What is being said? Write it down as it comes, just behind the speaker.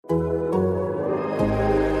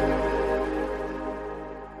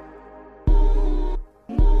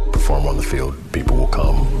field, people will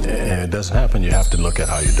come. And it doesn't happen. You have to look at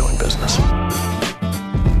how you're doing business.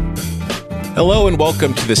 Hello and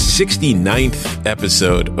welcome to the 69th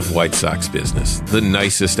episode of White Sox Business, the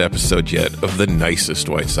nicest episode yet of the nicest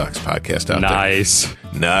White Sox podcast out there.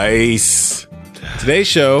 Nice. Today's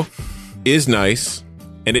show is nice,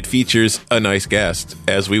 and it features a nice guest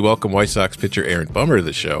as we welcome White Sox pitcher Aaron Bummer to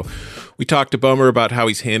the show. We talked to Bummer about how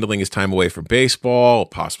he's handling his time away from baseball, a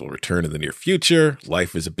possible return in the near future,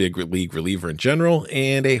 life as a big league reliever in general,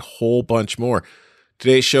 and a whole bunch more.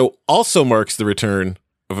 Today's show also marks the return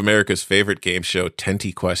of America's favorite game show, 10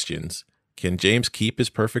 Questions. Can James keep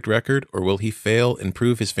his perfect record, or will he fail and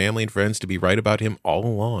prove his family and friends to be right about him all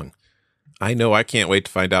along? I know I can't wait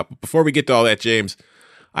to find out. But before we get to all that, James,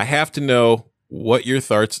 I have to know what your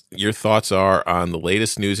thoughts are on the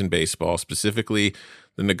latest news in baseball, specifically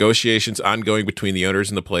the negotiations ongoing between the owners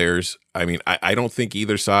and the players. I mean, I don't think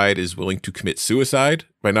either side is willing to commit suicide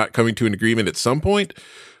by not coming to an agreement at some point.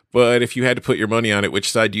 But if you had to put your money on it,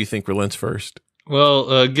 which side do you think relents first?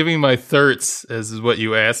 Well, giving my thirds is what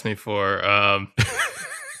you asked me for. I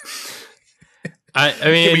mean,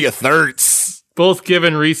 give me your thirds. Both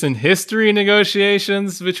given recent history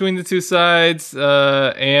negotiations between the two sides,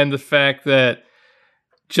 and the fact that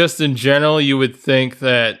just in general, you would think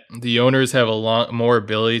that the owners have a lot more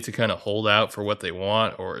ability to kind of hold out for what they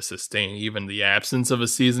want or sustain even the absence of a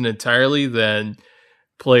season entirely than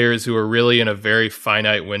players who are really in a very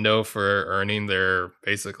finite window for earning their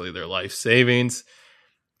life savings.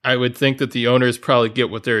 I would think that the owners probably get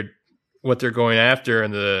what they're going after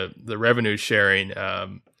and the revenue sharing,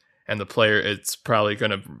 and the player, it's probably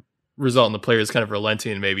going to result in the players kind of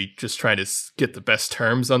relenting and maybe just trying to get the best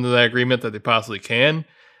terms under that agreement that they possibly can.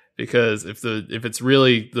 Because if it's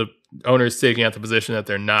really the owners taking out the position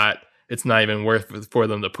that it's not even worth for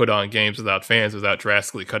them to put on games without fans, without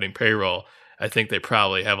drastically cutting payroll, I think they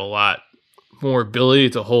probably have a lot more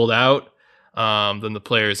ability to hold out than the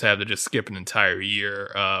players have to just skip an entire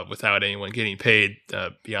year without anyone getting paid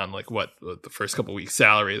beyond the first couple weeks'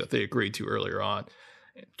 salary that they agreed to earlier on.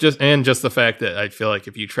 Just the fact that I feel like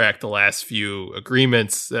if you track the last few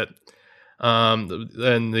agreements that and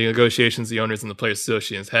the negotiations the owners and the Players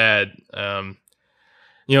Associations had,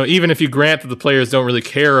 even if you grant that the players don't really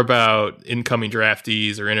care about incoming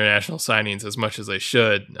draftees or international signings as much as they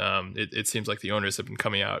should, it seems like the owners have been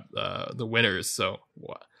coming out the winners. So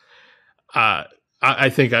I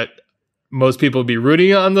think most people would be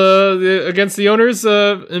rooting on against the owners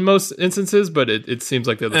in most instances, but it seems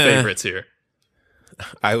like they're the favorites here.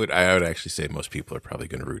 I would actually say most people are probably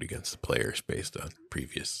going to root against the players based on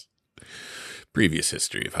previous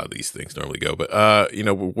history of how these things normally go. But,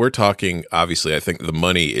 we're talking, obviously, I think the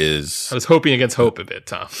money is... I was hoping against hope a bit,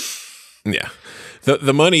 Tom. Yeah.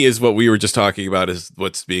 The money is what we were just talking about, is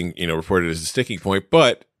what's being, reported as a sticking point.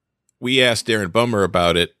 But we asked Aaron Bummer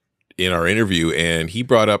about it in our interview, and he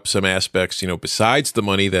brought up some aspects, besides the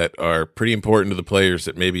money that are pretty important to the players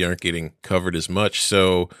that maybe aren't getting covered as much.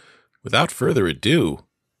 So without further ado,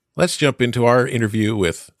 let's jump into our interview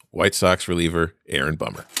with White Sox reliever Aaron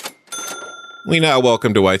Bummer. We now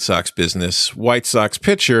welcome to White Sox Business White Sox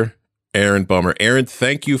pitcher Aaron Bummer. Aaron,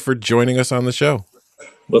 thank you for joining us on the show.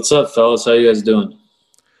 What's up, fellas? How you guys doing?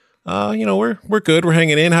 We're good. We're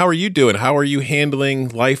hanging in. How are you doing? How are you handling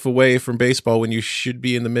life away from baseball when you should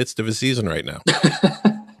be in the midst of a season right now?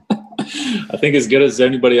 I think as good as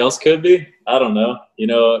anybody else could be. I don't know.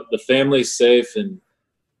 The family's safe, and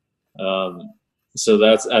so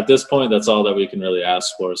that's at this point, that's all that we can really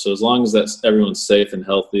ask for. So as long as everyone's safe and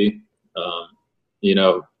healthy,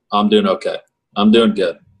 I'm doing okay. I'm doing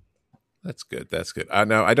good. That's good. That's good.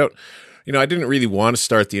 Now I didn't really want to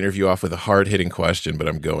start the interview off with a hard-hitting question, but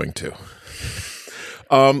I'm going to.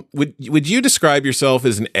 Would you describe yourself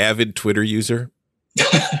as an avid Twitter user?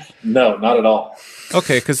 No, not at all.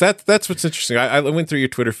 Okay, because that's what's interesting. I went through your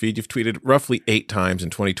Twitter feed. You've tweeted roughly 8 times in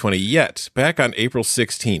 2020. Yet, back on April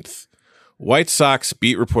 16th, White Sox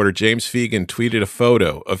beat reporter James Fegan tweeted a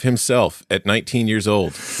photo of himself at 19 years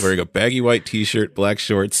old, wearing a baggy white T-shirt, black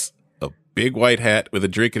shorts, a big white hat with a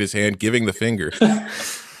drink in his hand, giving the finger.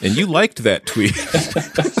 And you liked that tweet.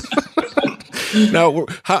 Now,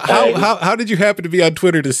 how did you happen to be on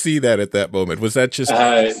Twitter to see that at that moment? Was that just...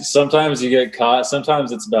 sometimes you get caught.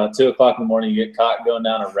 Sometimes it's about 2 o'clock in the morning. You get caught going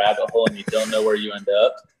down a rabbit hole and you don't know where you end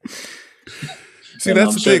up. See,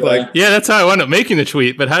 that's the thing. Yeah, that's how I wound up making the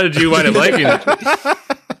tweet. But how did you wind up liking it?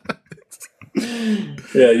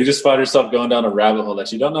 Yeah, you just find yourself going down a rabbit hole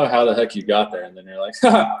that you don't know how the heck you got there, and then you're like,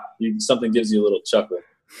 something gives you a little chuckle.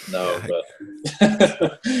 No, but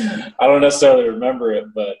I don't necessarily remember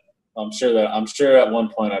it, but I'm sure at one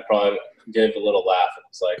point I probably gave a little laugh and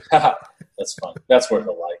was like, that's fun. That's worth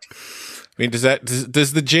a like. mean,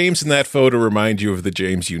 does the James in that photo remind you of the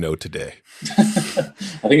James you know today?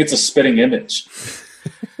 I think it's a spitting image.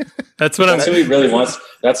 That's who he really wants.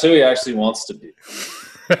 That's who he actually wants to be.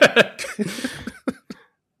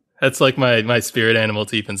 That's like my spirit animal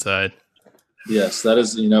deep inside. Yes, that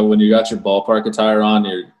is. When you got your ballpark attire on,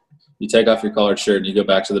 you take off your collared shirt and you go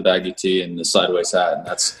back to the baggy tee and the sideways hat, and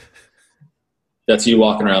that's you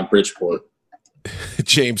walking around Bridgeport.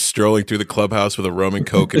 James strolling through the clubhouse with a rum and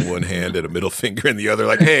coke in one hand and a middle finger in the other,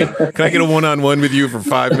 like, "Hey, can I get a one-on-one with you for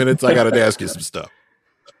 5 minutes? I got to ask you some stuff."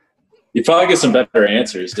 You'd probably get some better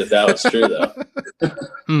answers if that was true, though.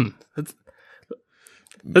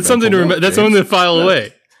 That's something to remember. That's something to file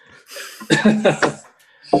away.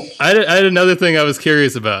 I had another thing I was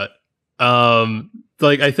curious about.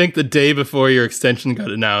 I think the day before your extension got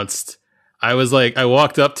announced, I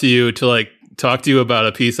walked up to you to talk to you about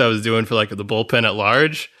a piece I was doing for the bullpen at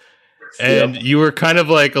large. And you were kind of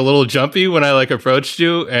a little jumpy when I approached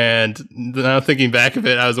you. And now thinking back of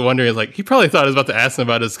it, I was wondering, he probably thought I was about to ask him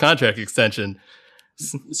about his contract extension.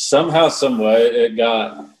 Somehow, some way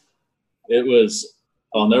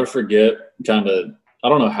I'll never forget I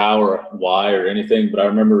don't know how or why or anything, but I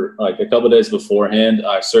remember a couple of days beforehand,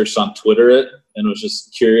 I searched on Twitter and was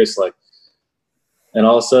just curious, and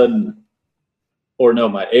all of a sudden,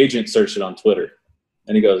 my agent searched it on Twitter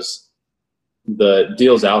and he goes, "The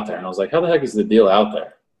deal's out there." And I was like, "How the heck is the deal out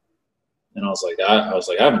there?" And I was like, I've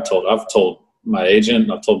told my agent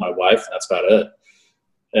and I've told my wife, and that's about it.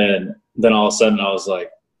 And then all of a sudden I was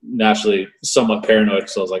naturally somewhat paranoid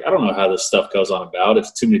because I was I don't know how this stuff goes on about.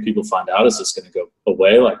 If too many people find out, is this going to go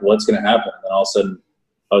away? What's going to happen? And then all of a sudden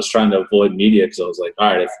I was trying to avoid media because I was all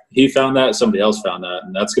right, if he found that, somebody else found that,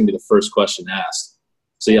 and that's going to be the first question asked.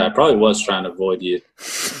 So yeah, I probably was trying to avoid you.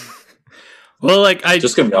 Well,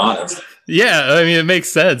 just gonna be honest. Yeah, I mean, it makes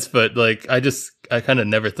sense, but I kind of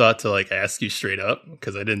never thought to ask you straight up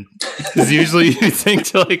because I didn't. Because usually you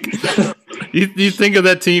think you think of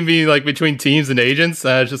that team being between teams and agents.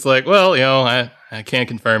 I was just well, I can't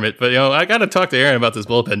confirm it, but I got to talk to Aaron about this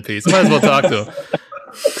bullpen piece. I might as well talk to him.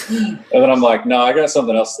 And then I'm no, I got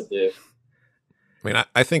something else to do. I mean,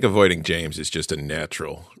 I think avoiding James is just a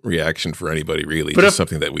natural reaction for anybody, really. But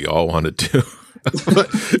something that we all want to do. But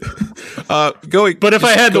if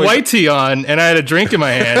I had the white tee on and I had a drink in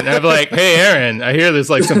my hand, I'd be "Hey, Aaron, I hear there's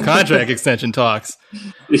some contract extension talks."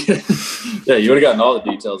 Yeah, you would have gotten all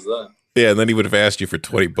the details then. Yeah, and then he would have asked you for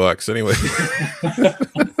 $20 anyway.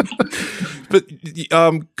 But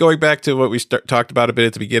going back to what we talked about a bit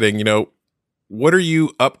at the beginning, what are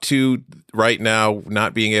you up to right now?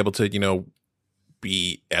 Not being able to,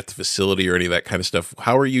 be at the facility or any of that kind of stuff.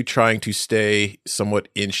 How are you trying to stay somewhat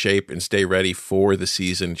in shape and stay ready for the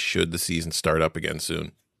season should the season start up again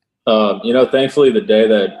soon? Thankfully the day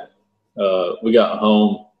that we got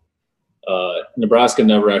home, Nebraska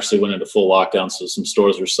never actually went into full lockdown, so some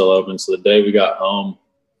stores were still open. So the day we got home,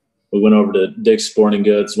 we went over to Dick's Sporting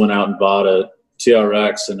Goods, went out and bought a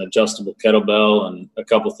TRX, an adjustable kettlebell, and a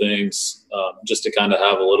couple things just to kind of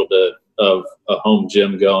have a little bit of a home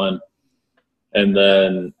gym going. And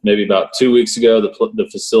then maybe about 2 weeks ago, the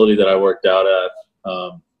facility that I worked out at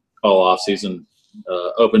all off season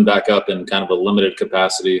opened back up in kind of a limited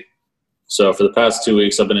capacity. So for the past 2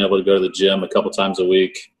 weeks, I've been able to go to the gym a couple times a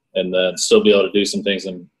week and then still be able to do some things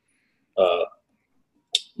in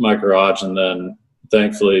my garage. And then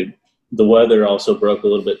thankfully the weather also broke a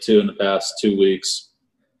little bit too in the past 2 weeks.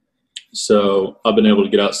 So I've been able to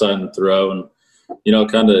get outside and throw, and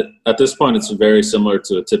kind of at this point, it's very similar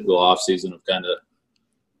to a typical off season of kind of,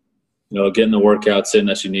 getting the workouts in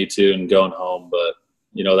that you need to and going home. But,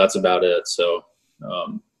 that's about it. So,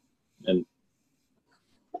 and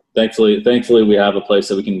thankfully we have a place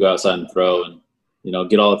that we can go outside and throw and,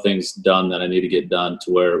 get all the things done that I need to get done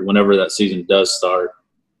to where whenever that season does start,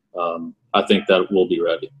 I think that we'll be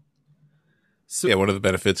ready. So, yeah, one of the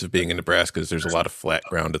benefits of being in Nebraska is there's a lot of flat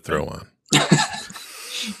ground to throw on.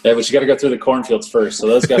 Yeah, but you got to go through the cornfields first. So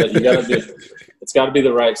it's got to be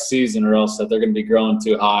the right season, or else that they're going to be growing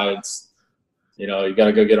too high. It's, you got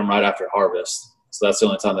to go get them right after harvest. So that's the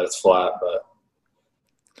only time that it's flat. But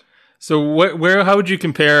so how would you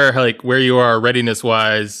compare where you are readiness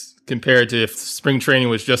wise compared to if spring training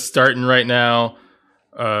was just starting right now,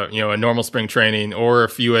 a normal spring training, or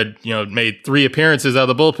if you had made 3 appearances out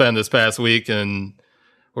of the bullpen this past week and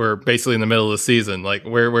we're basically in the middle of the season?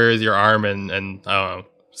 Where is your arm and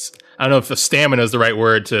I don't know if the stamina is the right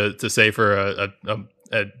word to say for a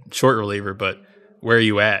short reliever, but where are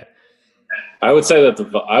you at? I would say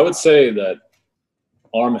that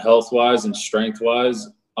arm health wise and strength wise,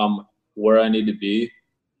 where I need to be.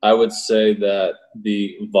 I would say that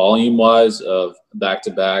the volume wise of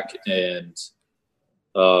back-to-back and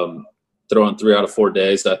throwing 3 out of 4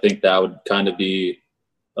 days, I think that would kind of be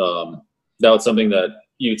that was something that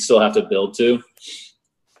you'd still have to build to.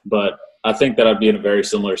 But I think that I'd be in a very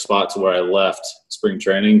similar spot to where I left spring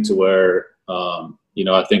training, to where,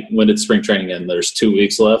 I think when did spring training end? There's 2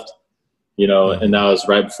 weeks left, and that was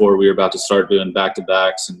right before we were about to start doing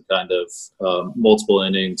back-to-backs and kind of multiple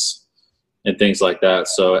innings and things like that.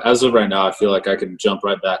 So as of right now, I feel like I can jump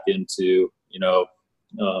right back into,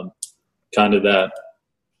 kind of that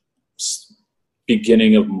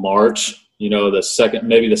beginning of March, the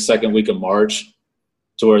second week of March,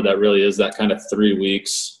 to where that really is that kind of 3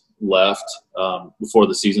 weeks left before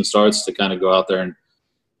the season starts, to kind of go out there and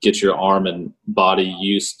get your arm and body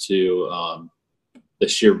used to the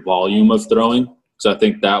sheer volume of throwing. Because I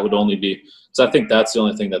think that would only be – because I think that's the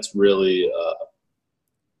only thing that's really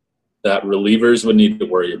that relievers would need to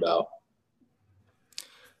worry about.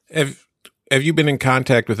 Have you been in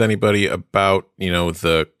contact with anybody about,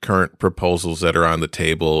 the current proposals that are on the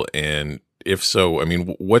table? And if so, I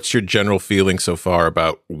mean, what's your general feeling so far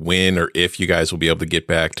about when or if you guys will be able to get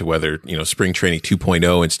back to whether, spring training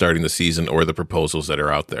 2.0 and starting the season, or the proposals that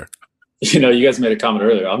are out there? You guys made a comment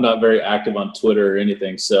earlier. I'm not very active on Twitter or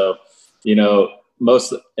anything. So,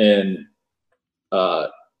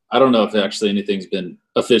 I don't know if actually anything's been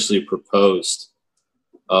officially proposed.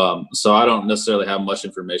 So I don't necessarily have much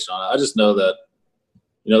information on it. I just know that,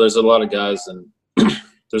 there's a lot of guys and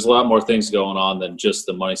there's a lot more things going on than just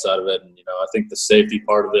the money side of it. And, I think the safety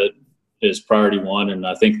part of it is priority one. And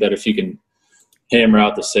I think that if you can hammer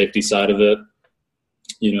out the safety side of it,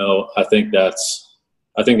 I think that's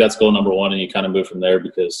goal number one. And you kind of move from there,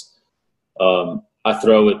 because I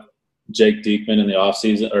throw with Jake Diekman in the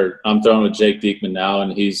offseason, or I'm throwing with Jake Diekman now,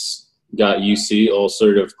 and he's got UC,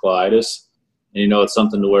 ulcerative colitis. And, it's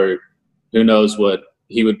something to where who knows what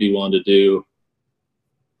he would be willing to do,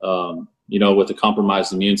 with a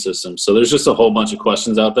compromised immune system. So there's just a whole bunch of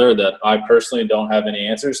questions out there that I personally don't have any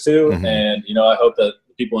answers to. Mm-hmm. And, I hope that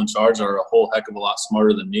the people in charge are a whole heck of a lot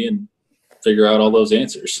smarter than me and figure out all those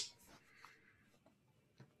answers.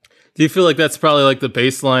 Do you feel like that's probably like the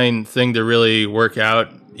baseline thing to really work out,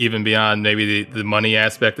 even beyond maybe the money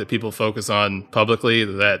aspect that people focus on publicly,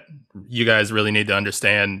 that you guys really need to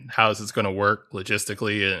understand how this is going to work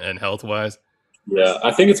logistically and health-wise? Yeah,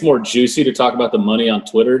 I think it's more juicy to talk about the money on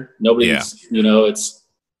Twitter. Nobody's,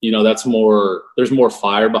 that's more, there's more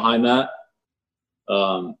fire behind that.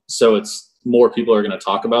 So it's more people are going to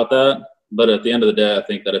talk about that. But at the end of the day, I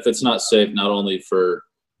think that if it's not safe, not only for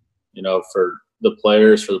the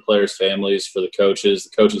players, for the players' families, for the coaches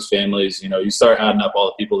families, you start adding up all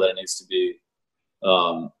the people that it needs to be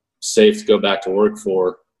safe to go back to work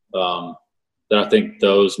for. That I think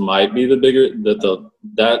those might be the bigger,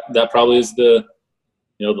 that probably is the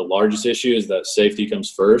largest issue, is that safety comes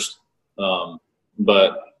first.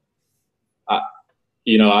 But I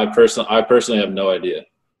personally have no idea.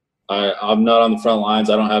 I'm not on the front lines.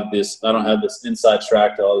 I don't have this inside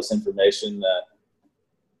track to all this information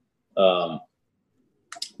that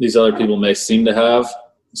these other people may seem to have.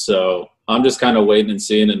 So I'm just kind of waiting and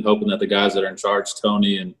seeing and hoping that the guys that are in charge,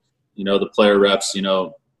 Tony and, the player reps,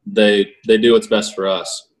 they do what's best for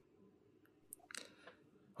us.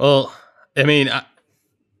 Well, I mean,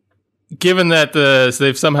 given that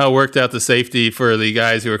they've somehow worked out the safety for the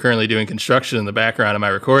guys who are currently doing construction in the background of my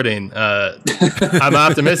recording, I'm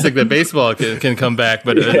optimistic that baseball can come back.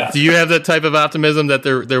 But do you have that type of optimism that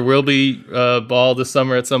there will be ball this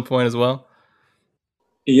summer at some point as well?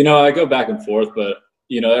 I go back and forth, but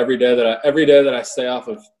every day that I stay off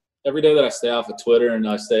of Twitter and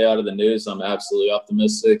I stay out of the news, I'm absolutely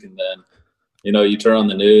optimistic. And then, you turn on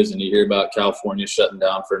the news and you hear about California shutting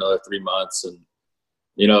down for another 3 months. And,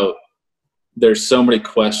 there's so many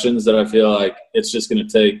questions that I feel like it's just going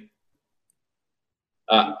to take.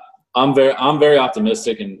 I'm very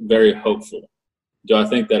optimistic and very hopeful. Do I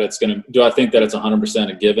think that it's 100%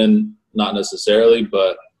 a given? Not necessarily,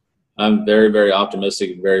 but I'm very, very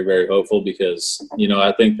optimistic and very, very hopeful, because,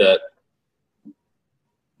 I think that,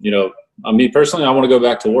 me personally, I want to go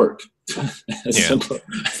back to work. Simple.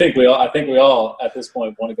 I think we all at this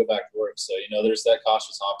point want to go back to work. So, there's that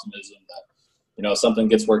cautious optimism that, something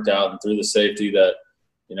gets worked out, and through the safety that,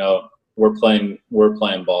 we're playing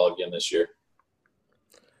ball again this year.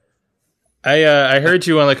 I heard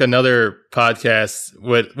you on like another podcast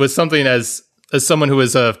with something as someone who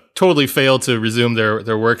has totally failed to resume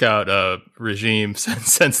their workout regime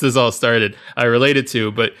since this all started, I related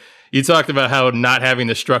to, but you talked about how not having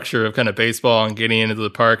the structure of kind of baseball and getting into the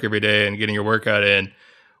park every day and getting your workout in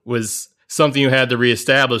was something you had to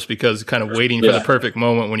reestablish because kind of waiting for the perfect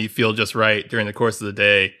moment when you feel just right during the course of the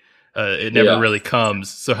day, it never really comes.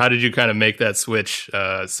 So how did you kind of make that switch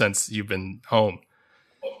since you've been home?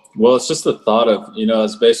 Well, it's just the thought of,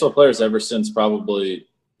 as baseball players, ever since I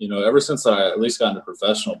at least got into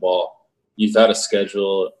professional ball, you've had a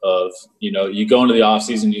schedule of, you go into the off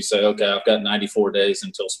season, you say, okay, I've got 94 days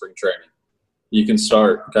until spring training. You can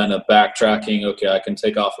start kind of backtracking. Okay, I can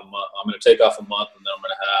take off a month. I'm going to take off a month, and then I'm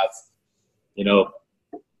going to have,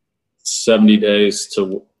 70 days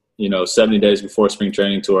to, 70 days before spring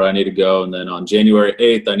training to where I need to go. And then on January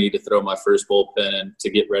 8th, I need to throw my first bullpen in to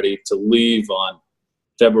get ready to leave on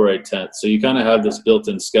February 10th. So you kind of have this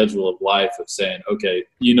built-in schedule of life of saying, okay,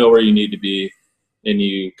 you know where you need to be, and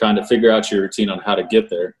you kind of figure out your routine on how to get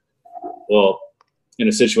there. Well, in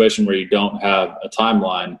a situation where you don't have a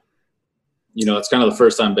timeline, it's kind of the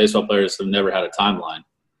first time baseball players have never had a timeline.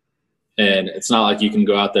 And it's not like you can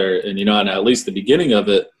go out there and, and at least the beginning of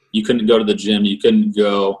it, you couldn't go to the gym. You couldn't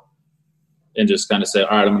go and just kind of say,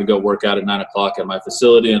 all right, I'm going to go work out at 9 o'clock at my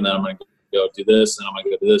facility, and then I'm going to go do this, and I'm going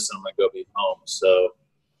to go do this, and I'm going to go be home. So,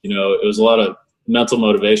 it was a lot of mental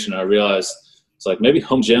motivation. I realized it's like maybe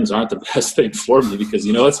home gyms aren't the best thing for me because,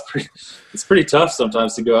 it's pretty tough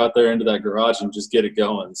sometimes to go out there into that garage and just get it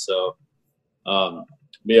going. So,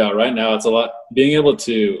 right now it's a lot being able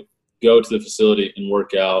to go to the facility and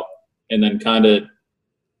work out, and then kind of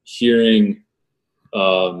hearing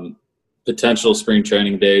potential spring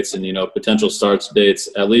training dates and, potential starts dates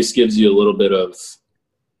at least gives you a little bit of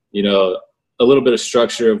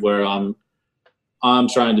structure of where I'm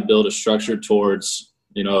trying to build a structure towards,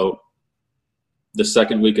 the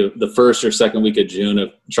first or second week of June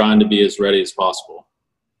of trying to be as ready as possible.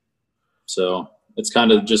 So it's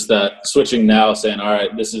kind of just that switching now, saying, all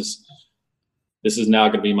right, this is now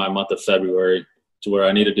going to be my month of February, to where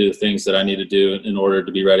I need to do the things that I need to do in order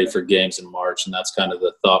to be ready for games in March. And that's kind of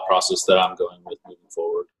the thought process that I'm going with moving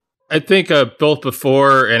forward. I think both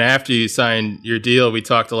before and after you signed your deal, we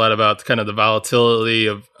talked a lot about kind of the volatility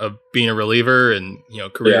of being a reliever and,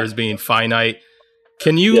 careers being finite.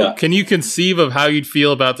 Can you conceive of how you'd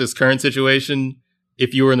feel about this current situation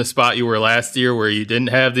if you were in the spot you were last year, where you didn't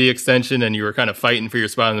have the extension and you were kind of fighting for your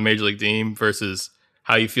spot in the major league team, versus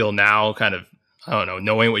how you feel now, kind of, I don't know,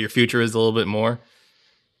 knowing what your future is a little bit more?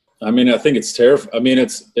 I mean, I think it's terrifying. I mean,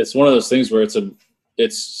 it's one of those things where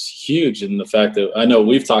it's huge in the fact that I know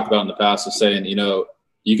we've talked about in the past of saying,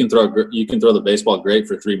 you can throw the baseball great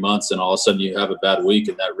for 3 months, and all of a sudden you have a bad week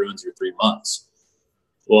and that ruins your 3 months.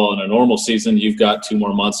 Well, in a normal season, you've got 2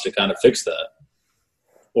 more months to kind of fix that,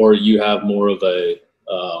 or you have more of a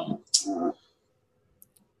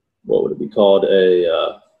what would it be called?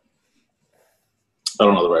 I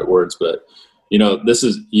don't know the right words, but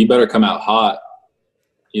you better come out hot.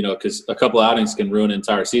 Because a couple outings can ruin an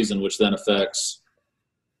entire season, which then affects,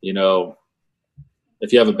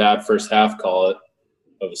 if you have a bad first half, call it,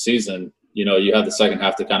 of a season, you have the second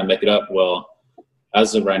half to kind of make it up. Well,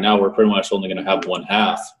 as of right now, we're pretty much only going to have one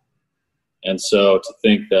half. And so to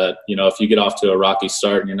think that, if you get off to a rocky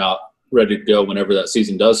start and you're not ready to go whenever that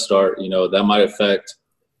season does start, that might affect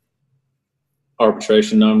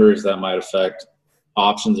arbitration numbers. That might affect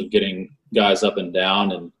options of getting guys up and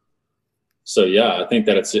down. And so, I think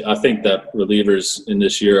that relievers in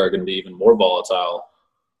this year are going to be even more volatile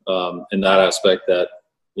in that aspect, that,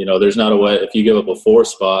 there's not a way, if you give up a 4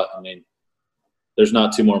 spot, I mean, there's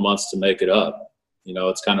not 2 more months to make it up.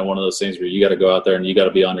 It's kind of one of those things where you got to go out there and you got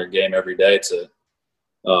to be on your game every day to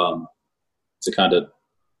kind of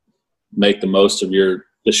make the most of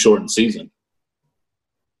the shortened season.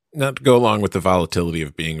 Not to go along with the volatility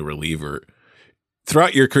of being a reliever,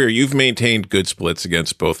 throughout your career, you've maintained good splits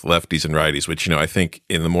against both lefties and righties, which, I think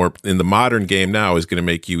in the modern game now is going to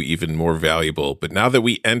make you even more valuable. But now that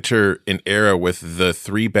we enter an era with the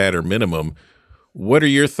 3-batter minimum, what are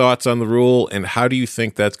your thoughts on the rule, and how do you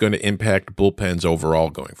think that's going to impact bullpens overall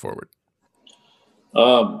going forward?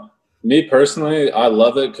 Me personally, I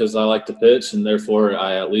love it because I like to pitch, and therefore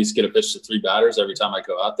I at least get a pitch to 3 batters every time I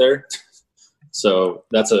go out there. So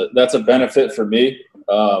that's a benefit for me.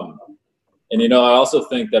 And, I also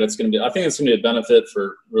think that it's going to be a benefit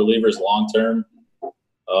for relievers long-term.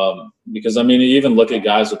 Because, I mean, you even look at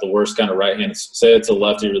guys with the worst kind of right-handed, say it's a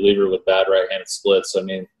lefty reliever with bad right-handed splits. I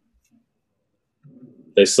mean,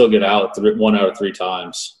 they still get out 1 out of 3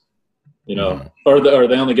 times, or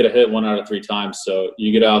they only get a hit 1 out of 3 times. So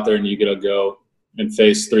you get out there and you get to go and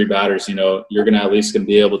face 3 batters, you're going to at least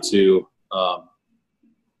be able to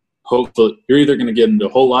hopefully you're either going to get into a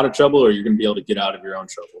whole lot of trouble or you're going to be able to get out of your own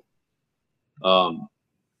trouble.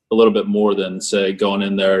 A little bit more than, say, going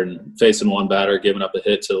in there and facing 1 batter, giving up a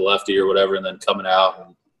hit to the lefty or whatever, and then coming out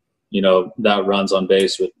and that runs on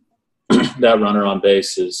base with that runner on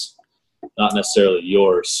base is not necessarily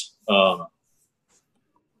yours.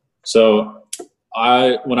 So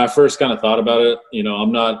when I first kind of thought about it,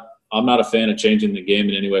 I'm not a fan of changing the game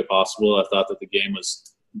in any way possible. I thought that the game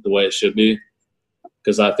was the way it should be,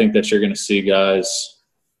 because I think that you're going to see guys.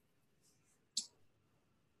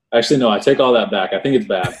 Actually, no, I take all that back. I think it's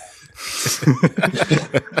bad.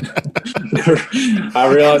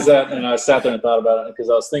 I realized that, and I sat there and thought about it because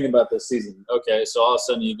I was thinking about this season. Okay, so all of a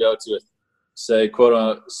sudden you go to say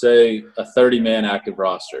a 30-man active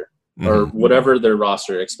roster, or whatever their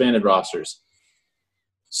roster, expanded rosters.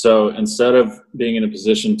 So instead of being in a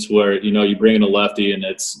position to where you bring in a lefty and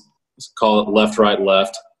it's call it left, right,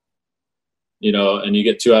 left, and you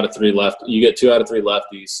get 2 out of 3 left. You get 2 out of 3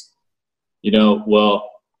 lefties. Well,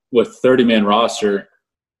 with 30-man roster,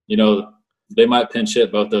 they might pinch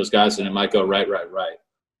hit both those guys and it might go right.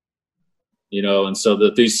 And so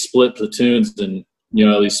that these split platoons and,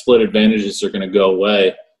 these split advantages are going to go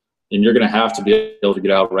away, and you're going to have to be able to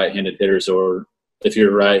get out right-handed hitters, or if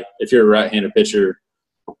you're a right-handed pitcher,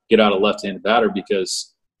 get out a left-handed batter,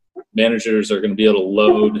 because managers are going to be able to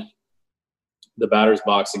load the batter's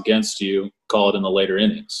box against you, call it in the later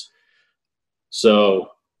innings.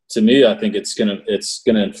 So to me, I think it's gonna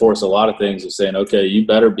enforce a lot of things of saying, okay, you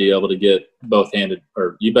better be able to get both-handed,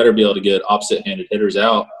 or you better be able to get opposite-handed hitters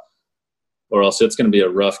out, or else it's going to be a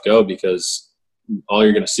rough go, because all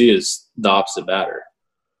you're going to see is the opposite batter.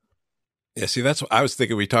 Yeah, see, that's what I was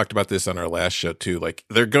thinking. We talked about this on our last show too. Like,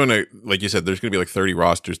 they're going to, like you said, there's going to be like 30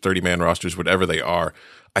 rosters, 30-man rosters, whatever they are.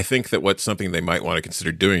 I think that what's something they might want to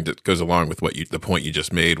consider doing that goes along with the point you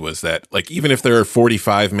just made was that, like, even if there are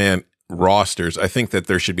 45-man rosters, I think that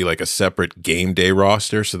there should be like a separate game day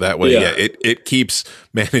roster. So that way, it keeps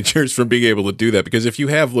managers from being able to do that. Because if you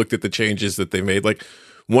have looked at the changes that they made, like,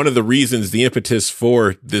 one of the reasons, the impetus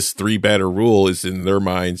for this 3-batter rule is in their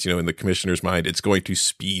minds, in the commissioner's mind, it's going to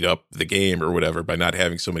speed up the game or whatever by not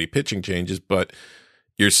having so many pitching changes, but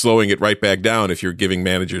you're slowing it right back down if you're giving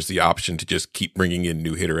managers the option to just keep bringing in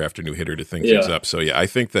new hitter after new hitter to think things up. So, I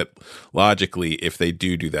think that logically, if they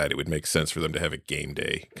do that, it would make sense for them to have a game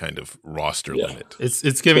day kind of roster limit.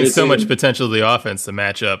 It's giving so much potential to the offense to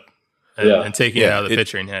match up and taking it out of the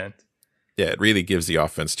pitching hand. Yeah, it really gives the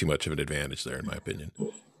offense too much of an advantage there, in my opinion.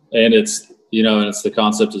 And it's the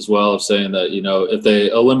concept as well of saying that, if they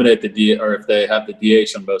eliminate the or if they have the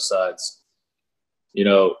DH on both sides,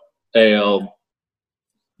 AL,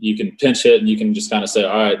 you can pinch hit and you can just kind of say,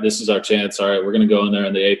 all right, this is our chance. All right, we're going to go in there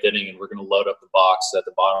in the 8th inning and we're going to load up the box at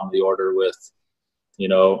the bottom of the order with,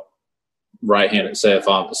 right-handed. Say if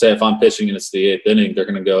I'm pitching and it's the 8th inning, they're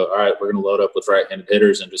going to go, all right, we're going to load up with right-handed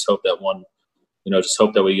hitters and just hope that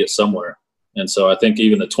we get somewhere. And so I think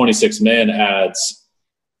even the 26-man adds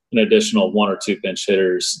an additional 1 or 2 pinch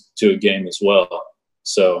hitters to a game as well.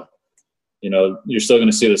 So, you're still going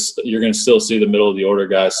to see this. You're going to still see the middle of the order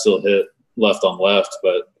guys still hit left on left,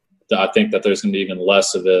 but I think that there's going to be even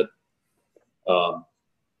less of it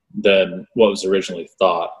than what was originally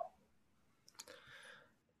thought.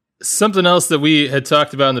 Something else that we had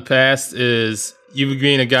talked about in the past is you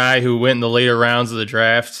being a guy who went in the later rounds of the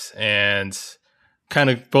draft and kind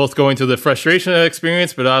of both going through the frustration of that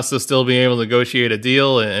experience, but also still being able to negotiate a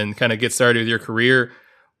deal and kind of get started with your career.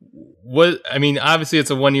 Obviously it's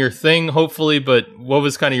a 1-year thing, hopefully, but what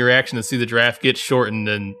was kind of your reaction to see the draft get shortened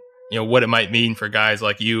and, what it might mean for guys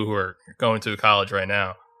like you who are going to college right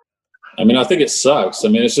now? I think it sucks.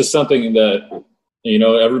 It's just something that,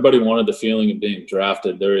 everybody wanted the feeling of being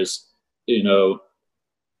drafted. There is, it's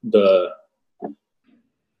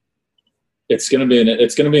going to be an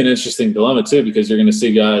interesting dilemma too, because you're going to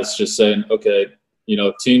see guys just saying, okay,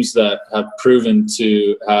 teams that have proven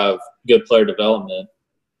to have good player development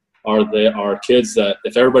are kids that,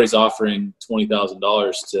 if everybody's offering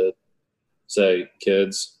 $20,000 to, say,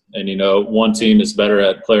 kids, and one team is better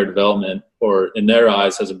at player development, or in their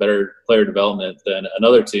eyes has a better player development than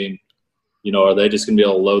another team, are they just going to be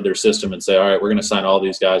able to load their system and say, all right, we're going to sign all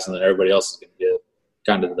these guys, and then everybody else is going to get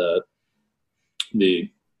kind of the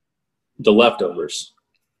leftovers.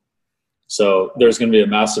 So there's going to be a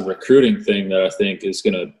massive recruiting thing that I think is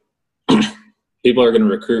going to – people are going to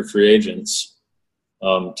recruit free agents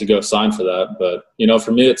to go sign for that. But,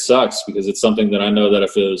 for me it sucks, because it's something that I know that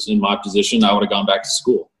if it was in my position, I would have gone back to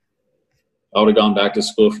school. I would have gone back to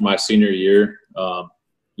school for my senior year. I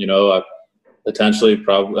potentially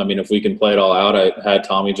probably – if we can play it all out, I had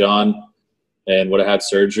Tommy John and would have had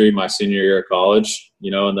surgery my senior year of college,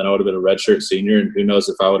 and then I would have been a redshirt senior, and who knows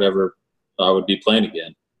if I would be playing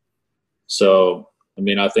again. So,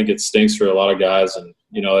 I think it stinks for a lot of guys, and,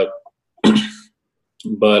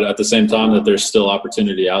 but at the same time that there's still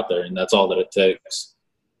opportunity out there, and that's all that it takes.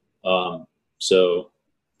 So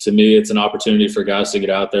to me, it's an opportunity for guys to get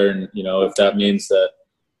out there. And, if that means that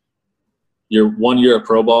you're 1 year of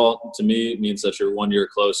pro ball, to me, it means that you're 1 year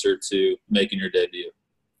closer to making your debut.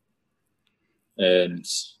 And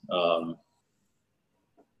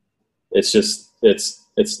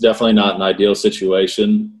it's definitely not an ideal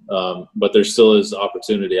situation, but there still is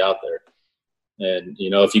opportunity out there. And,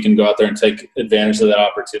 if you can go out there and take advantage of that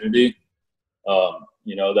opportunity,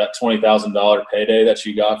 that $20,000 payday that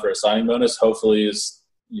you got for a signing bonus, hopefully is,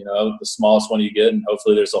 the smallest one you get. And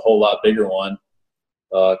hopefully there's a whole lot bigger one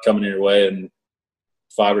coming your way in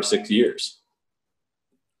 5 or 6 years.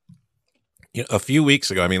 A few weeks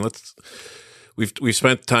ago, we've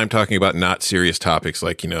spent time talking about not serious topics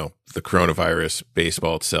like, the coronavirus,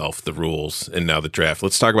 baseball itself, the rules, and now the draft.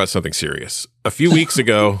 Let's talk about something serious. A few weeks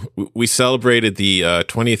ago, we celebrated the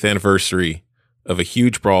 20th anniversary of a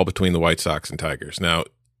huge brawl between the White Sox and Tigers. Now,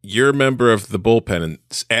 you're a member of the bullpen, and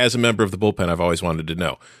as a member of the bullpen, I've always wanted to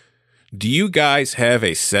know, do you guys have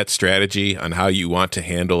a set strategy on how you want to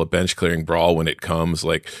handle a bench clearing brawl when it comes?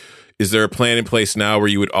 Like, is there a plan in place now where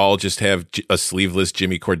you would all just have a sleeveless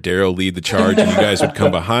Jimmy Cordero lead the charge and you guys would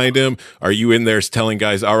come behind him? Are you in there telling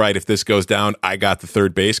guys, all right, if this goes down, I got the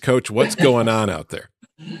third base coach? What's going on out there?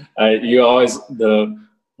 One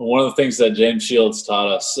of the things that James Shields taught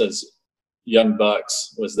us as young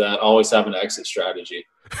bucks was that always have an exit strategy.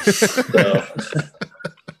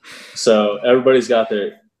 So everybody's got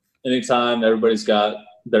their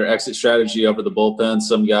exit strategy over the bullpen.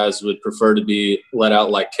 Some guys would prefer to be let out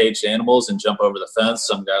like caged animals and jump over the fence.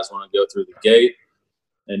 Some guys want to go through the gate.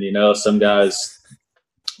 And, some guys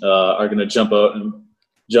are going to jump out and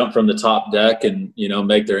jump from the top deck and,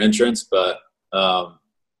 make their entrance. But,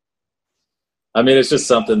 it's just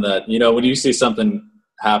something that, when you see something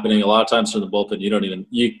happening a lot of times from the bullpen,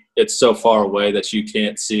 it's so far away that you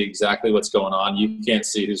can't see exactly what's going on. You can't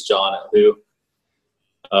see who's jawing at who.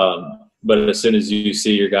 But as soon as you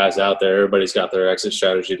see your guys out there, everybody's got their exit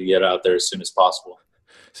strategy to get out there as soon as possible.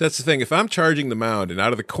 So that's the thing. If I'm charging the mound and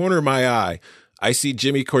out of the corner of my eye, I see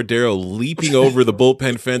Jimmy Cordero leaping over the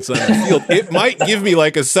bullpen fence on the field, it might give me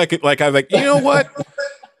like a second, like I'm like, you know what?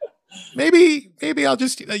 Maybe I'll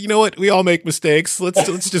just, you know what? We all make mistakes.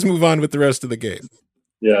 Let's just move on with the rest of the game.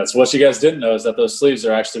 Yeah, so what you guys didn't know is that those sleeves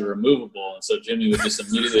are actually removable, and so Jimmy would just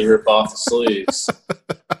immediately rip off the sleeves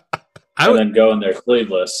and then go in there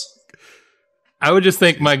sleeveless. I would just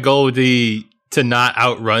think my goal would be to not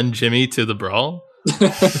outrun Jimmy to the brawl.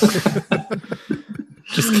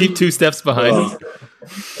 Just keep 2 steps behind him.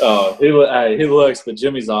 Oh, he looks, but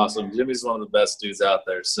Jimmy's awesome. Jimmy's one of the best dudes out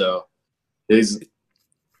there. So Jimmy's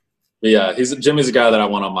a guy that I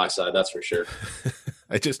want on my side. That's for sure.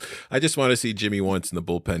 I just want to see Jimmy once in the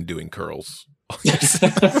bullpen doing curls.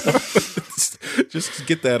 Just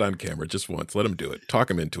get that on camera just once. Let him do it. Talk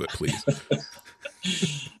him into it, please.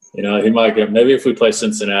 He might get, maybe if we play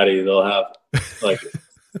Cincinnati, they'll have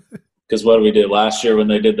because what we did last year when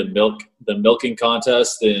they did the milking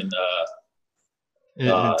contest in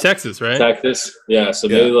Texas, right? Texas. Yeah. So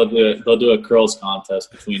maybe they'll do a curls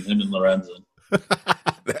contest between him and Lorenzen.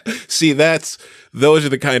 See, those are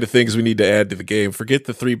the kind of things we need to add to the game. Forget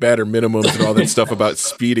the 3 batter minimums and all that stuff about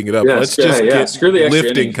speeding it up. Let's just get screw the extra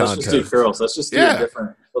lifting innings. contest. Let's just do curls. Let's just do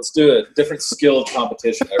let's do a different skilled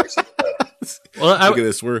competition every single day. Well, look at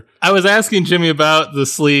this. I was asking Jimmy about the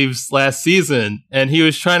sleeves last season, and he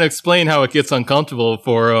was trying to explain how it gets uncomfortable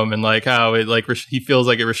for him, and like how it he feels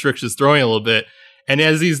like it restricts his throwing a little bit. And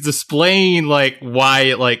as he's displaying why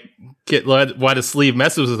the sleeve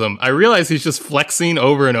messes with him, I realize he's just flexing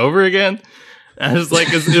over and over again. And I was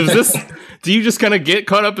like, is this? Do you just kind of get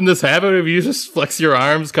caught up in this habit of you just flex your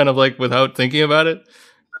arms kind of without thinking about it?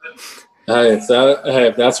 Hey,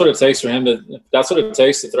 if that's what it takes for him if that's what it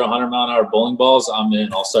takes to throw 100-mile-an-hour bowling balls, I'm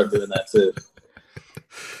in. I'll start doing that too.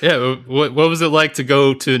 Yeah, what was it like to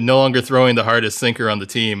go to no longer throwing the hardest sinker on the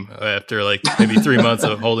team after maybe 3 months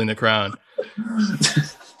of holding the crown?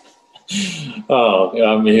 Oh,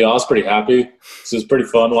 I was pretty happy. It was pretty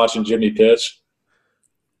fun watching Jimmy pitch.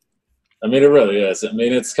 It really is.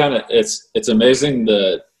 It's amazing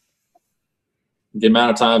the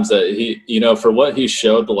amount of times that he, for what he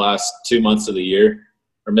showed the last 2 months of the year,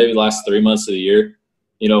 or maybe last 3 months of the year,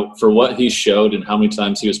 for what he showed and how many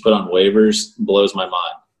times he was put on waivers blows my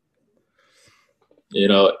mind.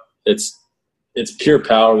 It's pure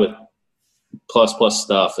power with plus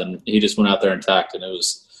stuff, and he just went out there intact, and it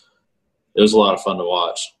was a lot of fun to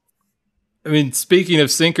watch. Speaking of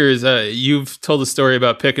sinkers, you've told a story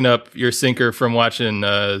about picking up your sinker from watching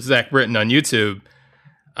Zach Britton on YouTube.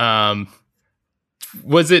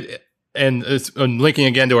 Was it and linking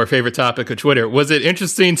again to our favorite topic of Twitter, was it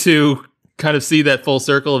interesting to kind of see that full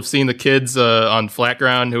circle of seeing the kids on flat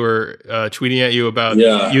ground who are tweeting at you about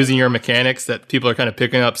using your mechanics, that people are kind of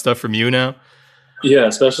picking up stuff from you now? Yeah,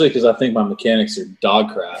 especially because I think my mechanics are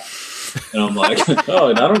dog crap, and I'm like, oh,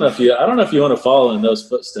 and I don't know if you want to follow in those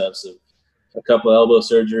footsteps of a couple of elbow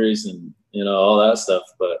surgeries and all that stuff,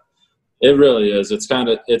 but it really is. It's kind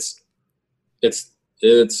of it's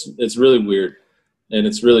really weird, and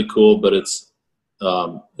it's really cool, but it's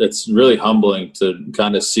really humbling to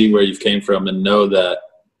kind of see where you've came from and know that,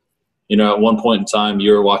 at one point in time,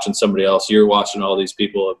 you were watching somebody else. You're watching all these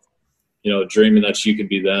people, dreaming that you could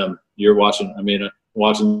be them. You're watching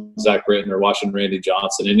Zach Britton or watching Randy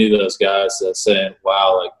Johnson, any of those guys that's saying,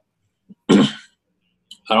 wow, like,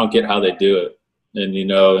 I don't get how they do it. And,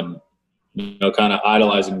 kind of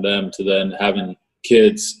idolizing them to then having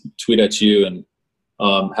kids tweet at you and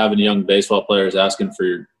having young baseball players asking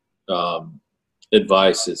for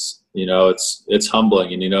advice. It's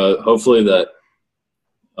humbling, and hopefully that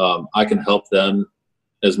I can help them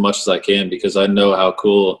as much as I can, because I know how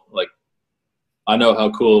cool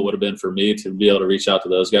it would have been for me to be able to reach out to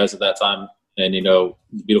those guys at that time. And the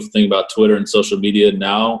beautiful thing about Twitter and social media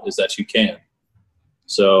now is that you can.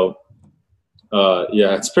 So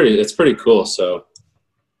it's pretty cool. So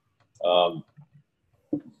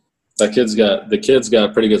the kid's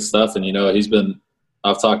got pretty good stuff, and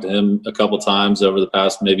I've talked to him a couple times over the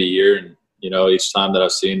past maybe year, and each time that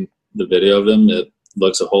I've seen the video of him, it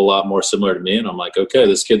looks a whole lot more similar to me, and I'm like, okay,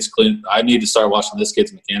 this kid's clean. I need to start watching this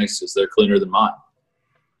kid's mechanics because they're cleaner than mine.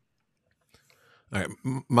 All right,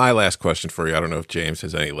 my last question for you. I don't know if James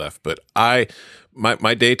has any left, but my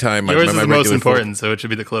daytime. Yours is the most important, so it should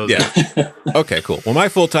be the closer. Yeah. Okay, cool. Well, my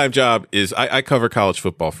full-time job is I cover college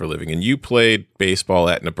football for a living, and you played baseball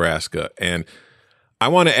at Nebraska, and I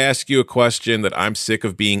want to ask you a question that I'm sick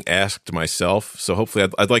of being asked myself. So hopefully,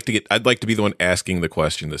 I'd like to be the one asking the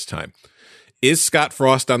question this time. Is Scott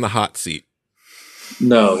Frost on the hot seat?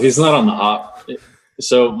 No, he's not on the hot.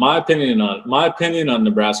 So my opinion on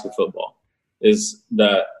Nebraska football is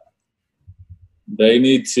that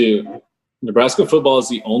Nebraska football is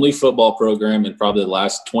the only football program in probably the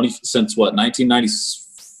last 97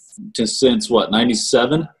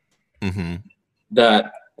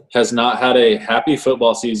 that has not had a happy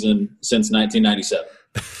football season since 1997.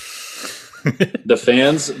 The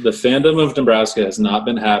fandom of Nebraska has not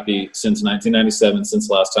been happy since 1997, since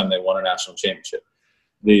the last time they won a national championship.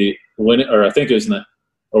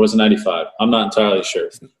 Was it 95? I'm not entirely sure.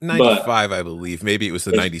 95, I believe. Maybe it was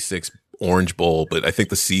the 96 Orange Bowl, but I think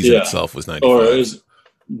the season itself was 95. Or it was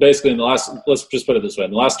basically let's just put it this way.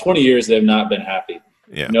 In the last 20 years, they've not been happy.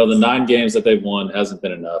 Yeah. The 9 games that they've won hasn't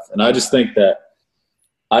been enough. And I do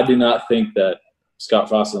not think that Scott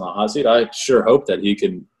Frost is on the hot seat. I sure hope that he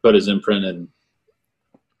can put his imprint and,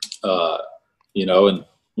 and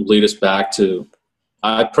lead us back to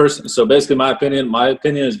so basically my opinion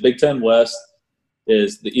is Big Ten West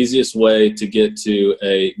is the easiest way to get to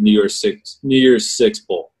a New Year's Six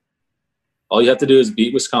bowl. All you have to do is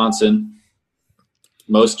beat Wisconsin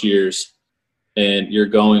most years, and you're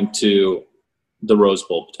going to the Rose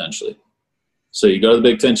Bowl potentially. So you go to the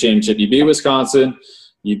Big Ten championship, you beat Wisconsin,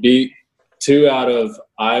 you beat 2 out of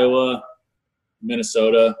Iowa,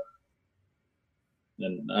 Minnesota,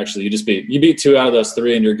 and actually you beat 2 out of those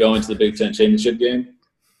 3, and you're going to the Big Ten championship game.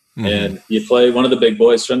 Mm-hmm. And you play one of the big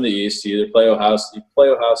boys from the East. You either play Ohio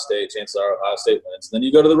State, chances are Ohio State wins. Then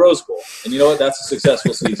you go to the Rose Bowl, and you know what? That's a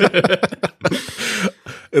successful season.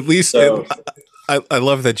 At least, so, I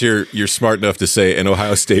love that you're smart enough to say, and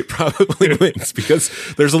Ohio State probably wins, because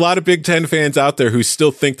there's a lot of Big Ten fans out there who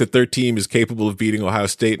still think that their team is capable of beating Ohio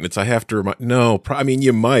State, and I have to remind, no,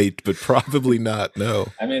 you might, but probably not. No.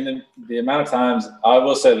 I mean, the amount of times, I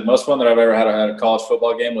will say the most fun that I've ever had at a college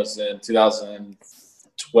football game was in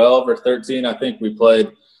 2012 or 13. I think we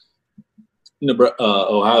played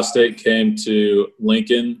Ohio State came to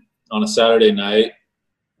Lincoln on a Saturday night,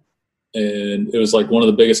 and it was like one of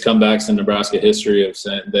the biggest comebacks in Nebraska history.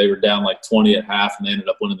 They were down like 20 at half, and they ended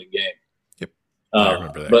up winning the game. Yep, I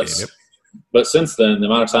remember that game. Yep. But since then, the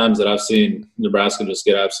amount of times that I've seen Nebraska just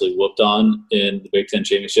get absolutely whooped on in the Big Ten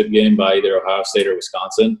championship game by either Ohio State or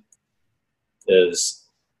Wisconsin is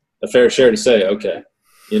a fair share to say, okay,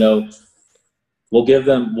 we'll give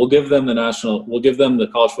them the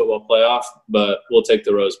college football playoff, but we'll take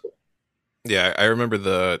the Rose Bowl. Yeah, I remember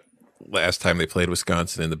the last time they played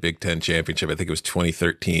Wisconsin in the Big Ten championship. I think it was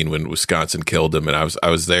 2013 when Wisconsin killed them, and I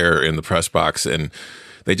was there in the press box, and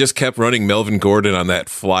They just kept running Melvin Gordon on that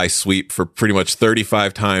fly sweep for pretty much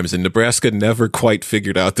 35 times, and Nebraska never quite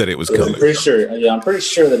figured out that it was coming. I'm pretty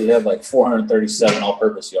sure that he had like 437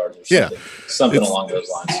 all-purpose yards or something, something along those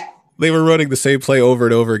lines. They were running the same play over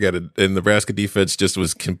and over again, and Nebraska defense just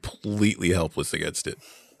was completely helpless against it.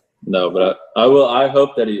 No, but I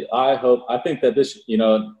think that this,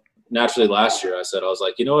 naturally last year I was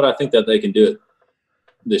like, you know what, I think that they can do it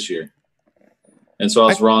this year. And so I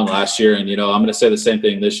was wrong last year, and, I'm going to say the same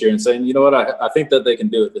thing this year and saying, you know what, I think that they can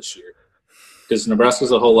do it this year. Because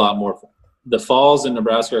Nebraska's a whole lot more – the falls in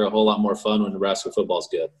Nebraska are a whole lot more fun when Nebraska football's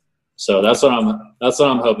good. So that's what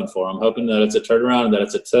I'm hoping for. I'm hoping that it's a turnaround and that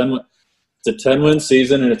it's a 10-win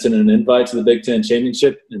season and it's an invite to the Big Ten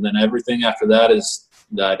championship, and then everything after that is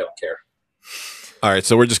I don't care. All right,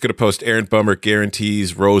 so we're just going to post Aaron Bummer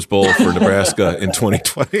guarantees Rose Bowl for Nebraska in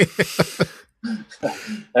 2020.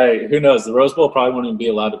 Hey, who knows? The Rose Bowl probably won't even be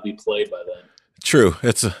allowed to be played by then. True.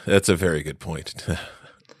 That's a very good point.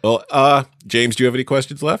 Well, James, do you have any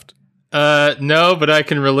questions left? No, but I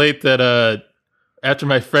can relate that after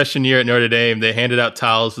my freshman year at Notre Dame, they handed out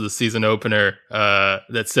towels for the season opener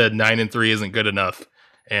that said 9-3 isn't good enough.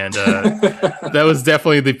 And that was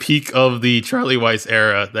definitely the peak of the Charlie Weiss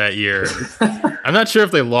era that year. I'm not sure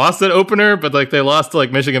if they lost that opener, but like they lost to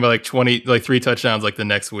like Michigan by like 20, like 3 touchdowns like the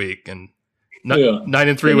next week, and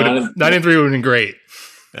 9-3 would have been great.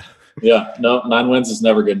 Yeah, no, 9 wins is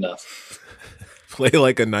never good enough. Play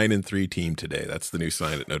like a 9-3 team today. That's the new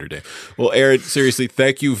sign at Notre Dame. Well, Aaron, seriously,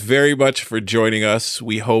 thank you very much for joining us.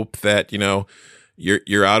 We hope that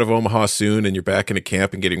you're out of Omaha soon and you're back into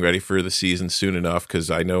camp and getting ready for the season soon enough,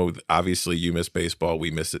 because I know obviously you miss baseball.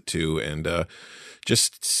 We miss it too. And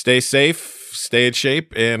just stay safe, stay in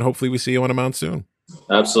shape, and hopefully we see you on a mound soon.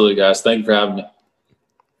 Absolutely, guys. Thank you for having me.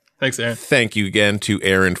 Thanks, Aaron. Thank you again to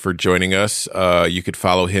Aaron for joining us. You could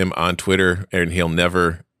follow him on Twitter, and he'll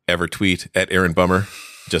never, ever tweet at Aaron Bummer,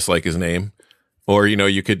 just like his name. Or,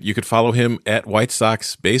 you could follow him at White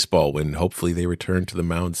Sox Baseball when hopefully they return to the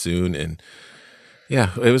mound soon. And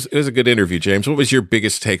yeah, it was a good interview, James. What was your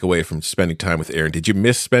biggest takeaway from spending time with Aaron? Did you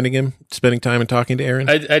miss spending time and talking to Aaron?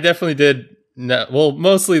 I definitely did. No, well,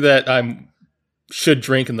 mostly that I should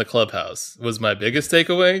drink in the clubhouse was my biggest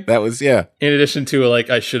takeaway. That was, yeah. In addition to, like,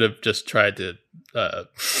 I should have just tried to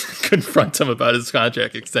confront him about his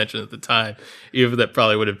contract extension at the time, even if that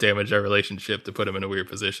probably would have damaged our relationship to put him in a weird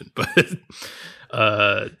position. But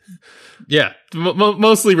yeah,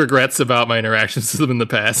 mostly regrets about my interactions with him in the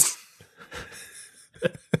past.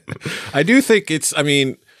 I do think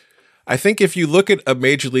I think if you look at a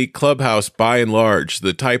major league clubhouse, by and large,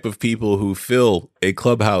 the type of people who fill a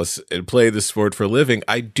clubhouse and play the sport for a living,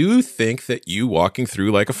 I do think that you walking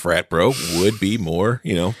through like a frat bro would be more,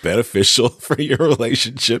 beneficial for your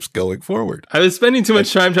relationships going forward. I was spending too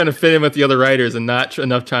much time trying to fit in with the other writers and not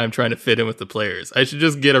enough time trying to fit in with the players. I should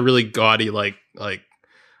just get a really gaudy, like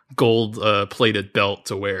gold plated belt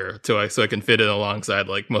to wear so I can fit in alongside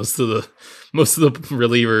like most of the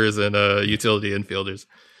relievers and utility infielders.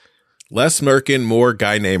 Less Merkin, more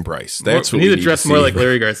guy named Bryce. That's what we need to dress more like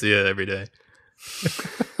Larry Garcia every day.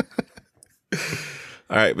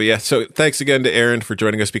 All right, but yeah, so thanks again to Aaron for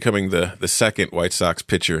joining us, becoming the second White Sox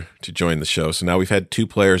pitcher to join the show. So now we've had 2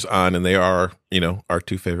 players on, and they are, our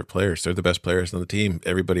 2 favorite players. They're the best players on the team.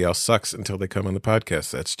 Everybody else sucks until they come on the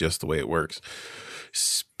podcast. That's just the way it works.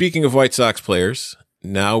 Speaking of White Sox players,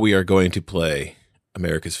 now we are going to play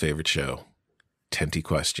America's favorite show, Tenty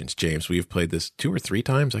Questions. James, we've played this 2 or 3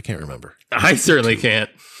 times. I can't remember. I certainly can't.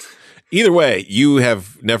 Either way, you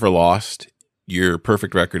have never lost. Your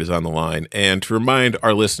perfect record is on the line. And to remind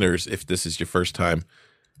our listeners, if this is your first time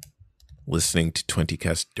listening to Tenty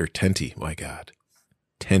Questions,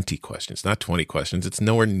 not 20 questions. It's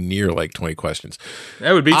nowhere near like 20 questions.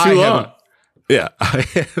 That would be too long. Yeah,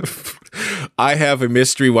 I have a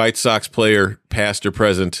mystery White Sox player, past or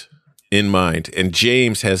present, in mind. And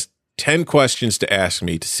James has 10 questions to ask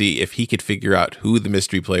me to see if he could figure out who the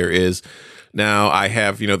mystery player is. Now, I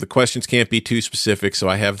have, the questions can't be too specific, so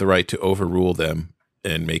I have the right to overrule them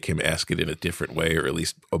and make him ask it in a different way, or at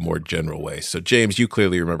least a more general way. So, James, you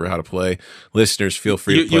clearly remember how to play. Listeners, feel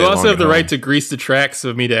free to play. You also have the right to grease the tracks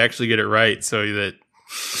of me to actually get it right so that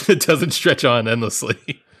it doesn't stretch on endlessly.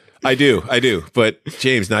 I do. But,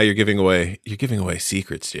 James, now you're giving away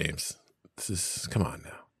secrets, James. Come on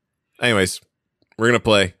now. Anyways, we're going to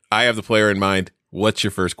play. I have the player in mind. What's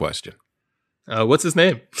your first question? What's his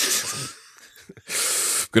name?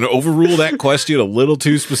 Going to overrule that question a little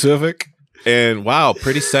too specific. And wow,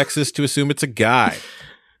 pretty sexist to assume it's a guy.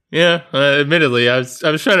 Yeah, admittedly, I was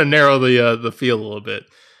trying to narrow the field a little bit.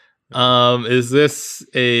 Is this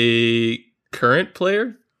a current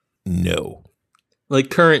player? No. Like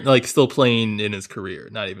current, like still playing in his career,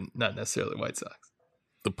 not necessarily White Sox.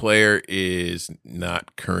 The player is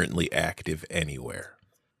not currently active anywhere.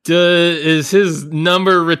 Is his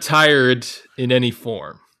number retired in any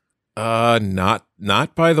form? Not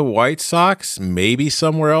by the White Sox. Maybe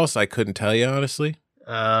somewhere else. I couldn't tell you honestly.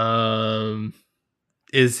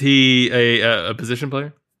 Is he a position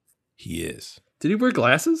player? He is. Did he wear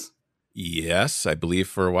glasses? Yes, I believe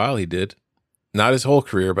for a while he did. Not his whole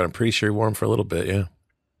career, but I'm pretty sure he wore them for a little bit. Yeah.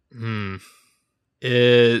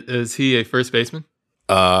 Is he a first baseman?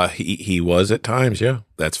 He was at times. Yeah.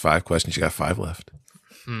 That's 5 questions. You got 5 left.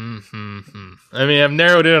 I mean, I've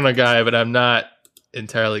narrowed in on a guy, but I'm not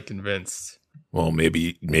entirely convinced. Well,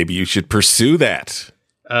 maybe you should pursue that.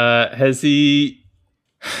 Has he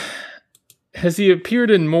appeared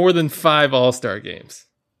in more than 5 All-Star games?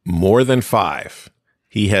 More than 5.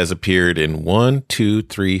 He has appeared in 1, 2,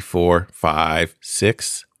 3, 4, 5,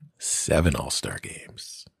 6, 7 All-Star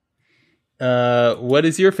games. What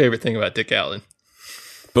is your favorite thing about Dick Allen?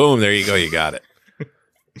 Boom, there you go. You got it.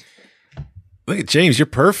 Look at James. You're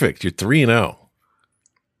perfect. You're 3-0.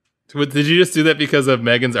 Did you just do that because of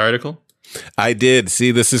Megan's article? I did.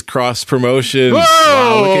 See, this is cross promotion. Whoa!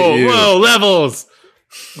 Wow, look at you. Whoa, levels.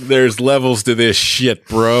 There's levels to this shit,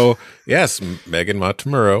 bro. Yes, Megan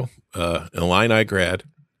Montemurro, Illini grad,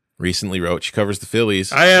 recently wrote. She covers the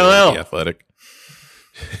Phillies. ILL. For The Athletic.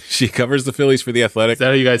 She covers the Phillies for The Athletic. Is that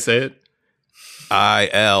how you guys say it?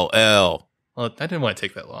 ILL. Well, I didn't want to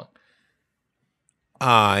take that long.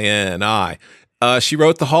 INI. She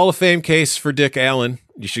wrote the Hall of Fame case for Dick Allen.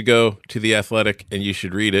 You should go to The Athletic and you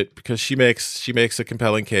should read it because she makes a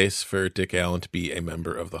compelling case for Dick Allen to be a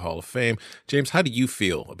member of the Hall of Fame. James, how do you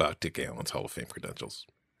feel about Dick Allen's Hall of Fame credentials?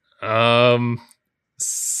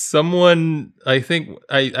 Someone, I think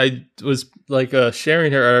I was like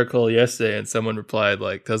sharing her article yesterday, and someone replied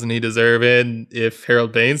like, "Doesn't he deserve it if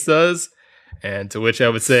Harold Baines does?" And to which I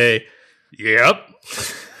would say, "Yep."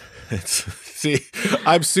 See,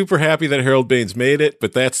 I'm super happy that Harold Baines made it,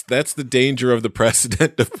 but that's the danger of the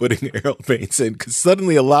precedent of putting Harold Baines in, because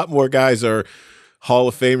suddenly a lot more guys are Hall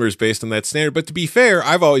of Famers based on that standard. But to be fair,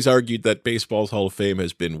 I've always argued that baseball's Hall of Fame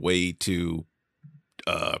has been way too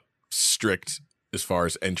strict as far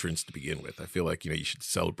as entrance to begin with. I feel like, you should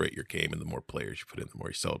celebrate your game, and the more players you put in, the more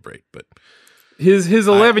you celebrate. But his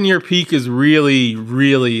 11-year peak is really,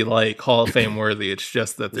 really like Hall of Fame worthy. It's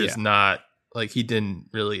just that there's not. Like, he didn't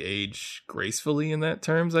really age gracefully in that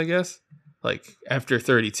terms, I guess. Like, after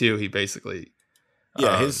 32, he basically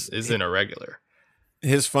is an irregular.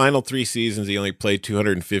 His final 3 seasons, he only played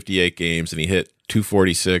 258 games, and he hit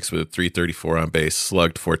 246 with a 334 on base,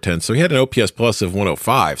 slugged 410. So he had an OPS plus of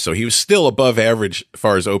 105. So he was still above average as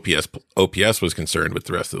far as OPS was concerned with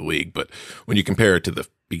the rest of the league. But when you compare it to the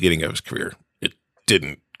beginning of his career, it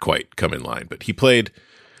didn't quite come in line. But he played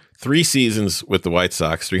 3 seasons with the White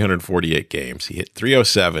Sox, 348 games. He hit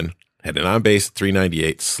 307, had an on-base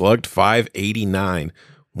 398, slugged 589,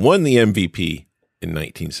 won the MVP in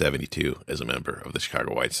 1972 as a member of the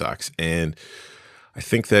Chicago White Sox. And I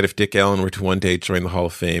think that if Dick Allen were to one day join the Hall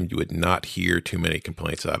of Fame, you would not hear too many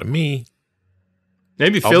complaints out of me.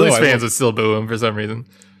 Maybe Phillies fans would still boo him for some reason.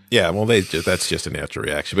 Yeah, well, that's just a natural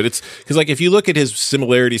reaction. But it's because, like, if you look at his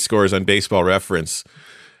similarity scores on Baseball Reference,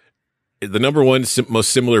 the number one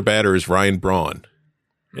most similar batter is Ryan Braun.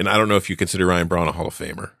 And I don't know if you consider Ryan Braun a Hall of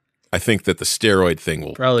Famer. I think that the steroid thing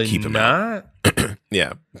will probably keep him not. out.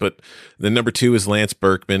 Yeah, but the number 2 is Lance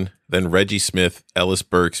Berkman, then Reggie Smith, Ellis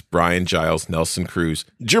Burks, Brian Giles, Nelson Cruz,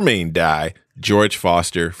 Jermaine Dye, George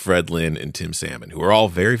Foster, Fred Lynn, and Tim Salmon, who are all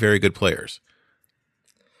very, very good players.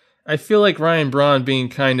 I feel like Ryan Braun being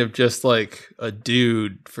kind of just like a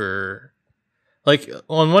dude for... Like,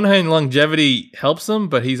 on one hand, longevity helps him,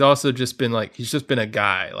 but he's also just been a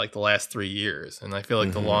guy like the last 3 years. And I feel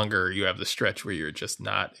like the longer you have the stretch where you're just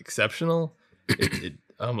not exceptional, it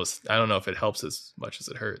almost, I don't know if it helps as much as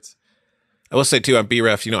it hurts. I will say too, on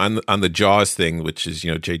BREF, on the Jaws thing, which is,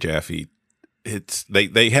 Jay Jaffe,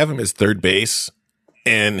 they have him as third base,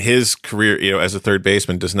 and his career, as a third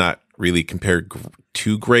baseman does not really compare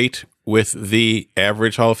too great with the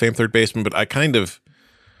average Hall of Fame third baseman, but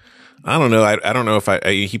I don't know. I don't know if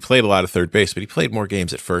he played a lot of third base, but he played more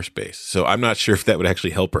games at first base. So I'm not sure if that would actually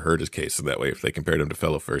help or hurt his case in that way if they compared him to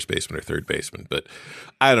fellow first baseman or third baseman. But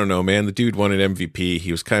I don't know, man. The dude won an MVP.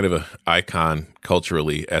 He was kind of an icon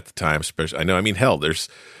culturally at the time. Especially, hell, there's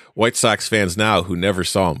White Sox fans now who never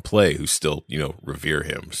saw him play who still, revere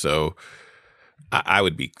him. So I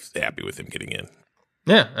would be happy with him getting in.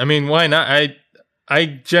 Yeah, why not? I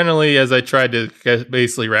generally, as I tried to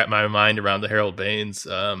basically wrap my mind around the Harold Baines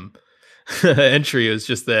entry, is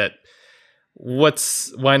just that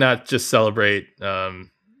why not just celebrate? Why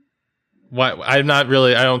I don't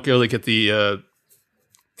really get the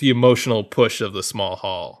emotional push of the small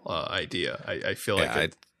hall idea. I feel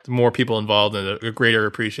like the more people involved in a greater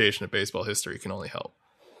appreciation of baseball history can only help.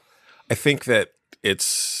 I think that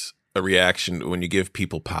it's a reaction when you give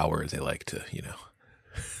people power, they like to,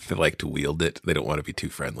 they like to wield it. They don't want to be too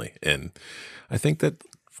friendly. And I think that,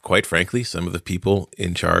 quite frankly, some of the people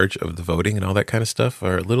in charge of the voting and all that kind of stuff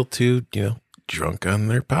are a little too, drunk on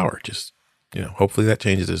their power. Just, hopefully that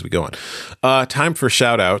changes as we go on. Time for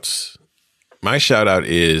shout outs. My shout out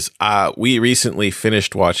is we recently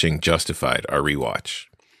finished watching Justified, our rewatch.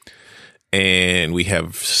 And we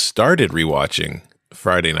have started rewatching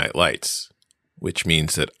Friday Night Lights, which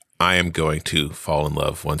means that I am going to fall in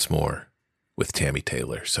love once more with Tammy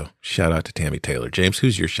Taylor. So shout out to Tammy Taylor. James,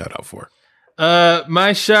 who's your shout out for?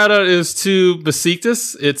 My shout out is to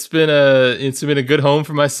Besiktas. It's been a good home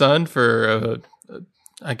for my son for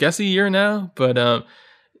I guess a year now. But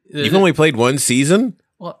you've only played one season.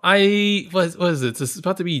 Well, what is it? This is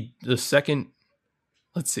about to be the second.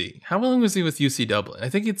 Let's see. How long was he with UC Dublin? I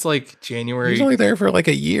think it's like January. He's only there for like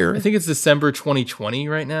a year. I think it's December 2020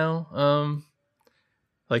 right now.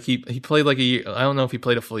 Like he played like a year. I don't know if he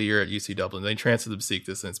played a full year at UC Dublin. They transferred to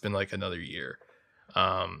Besiktas, and it's been like another year.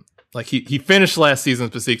 Like he finished last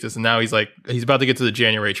season's Besiktas, and now he's about to get to the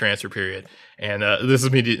January transfer period. And this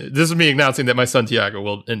is me announcing that my son Tiago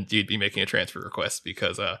will indeed be making a transfer request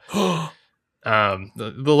because the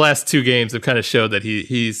last two games have kind of showed that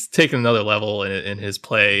he's taken another level in his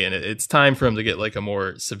play, and it's time for him to get like a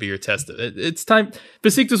more severe test. It's time.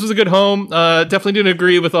 Besiktas was a good home. Definitely didn't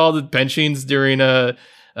agree with all the benchings during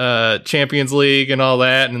Champions League and all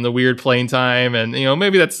that, and the weird playing time, and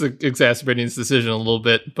maybe that's exacerbating his decision a little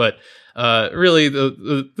bit. But really,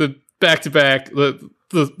 the back to back,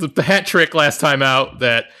 the hat trick last time out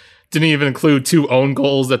that didn't even include 2 own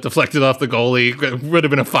goals that deflected off the goalie. It would have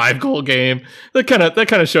been a 5-goal game. That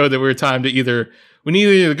kind of showed that we were time to either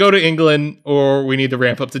go to England or we need to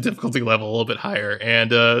ramp up the difficulty level a little bit higher.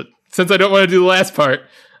 And since I don't want to do the last part,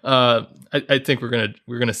 I think we're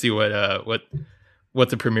gonna see what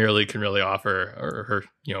the Premier League can really offer, or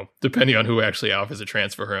depending on who actually offers a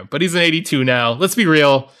transfer for him. But he's an 82 now. Let's be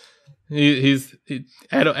real.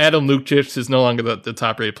 Adam Lukic is no longer the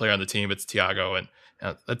top rated player on the team. It's Tiago, and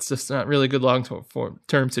that's just not really a good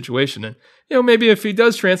long-term situation. And, maybe if he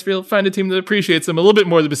does transfer, he'll find a team that appreciates him a little bit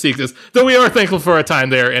more than Besiktas, though we are thankful for our time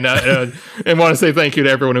there and want to say thank you to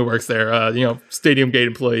everyone who works there. Stadium Gate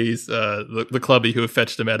employees, the clubby who have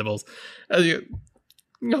fetched him edibles.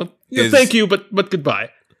 Thank you, but goodbye.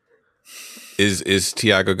 Is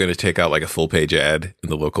Tiago going to take out like a full-page ad in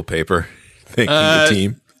the local paper thanking the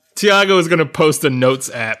team? Tiago is going to post a Notes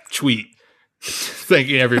app tweet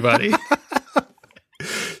thanking everybody.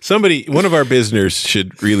 One of our business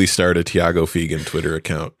should really start a Tiago Fegan Twitter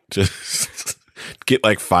account. Just get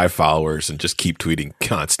like 5 followers and just keep tweeting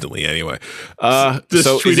constantly anyway.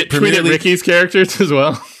 Tweet at Ricky's characters as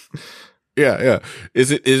well. Yeah.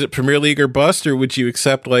 Is it Premier League or bust, or would you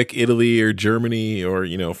accept like Italy or Germany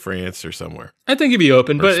or France or somewhere? I think he'd be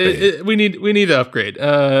open, but we need to upgrade.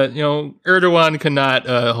 Erdogan cannot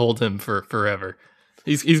hold him for forever.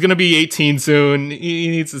 He's going to be 18 soon. He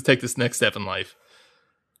needs to take this next step in life.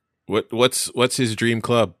 What's his dream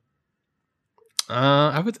club?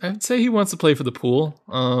 I would say he wants to play for the Pool.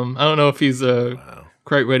 I don't know if he's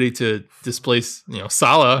quite ready to displace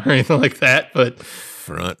Salah or anything like that, but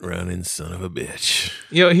front running son of a bitch.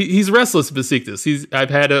 He's restless Besiktas.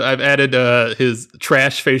 I've added his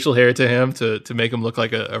trash facial hair to him to make him look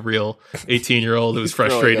like a real 18-year-old who's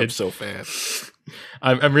frustrated. Up so fast.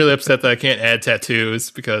 I'm really upset that I can't add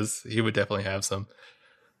tattoos because he would definitely have some.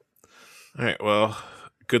 All right, well,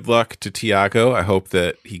 good luck to Tiago. I hope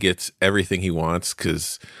that he gets everything he wants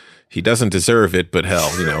because he doesn't deserve it, but hell,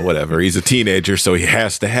 whatever. He's a teenager, so he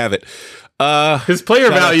has to have it. His player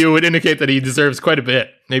value would indicate that he deserves quite a bit.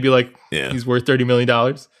 Maybe he's worth $30 million.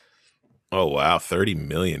 Oh, wow. $30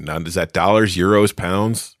 million. Now, is that dollars, euros,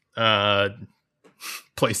 pounds?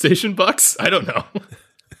 PlayStation bucks? I don't know.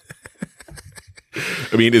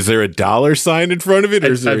 I mean, is there a dollar sign in front of it?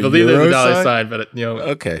 Or is there I believe there's a dollar sign, but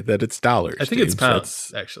okay, that it's dollars. I think it's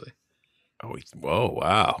pounds, actually. Oh,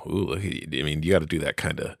 wow. Ooh, look at you. I mean, you got to do that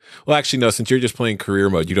kind of. Well, actually, no. Since you're just playing career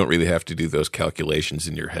mode, you don't really have to do those calculations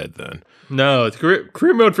in your head. Then no,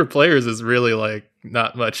 career mode for players is really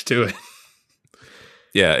not much to it.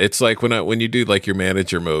 Yeah, it's like when you do like your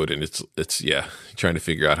manager mode, and it's trying to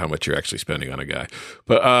figure out how much you're actually spending on a guy.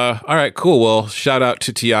 But all right, cool. Well, shout out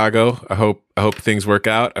to Tiago. I hope things work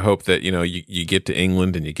out. I hope that you get to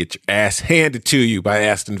England and you get your ass handed to you by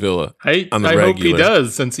Aston Villa. I hope he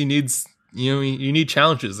does, since he needs you need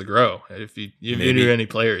challenges to grow. If you knew any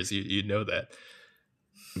players, you'd know that.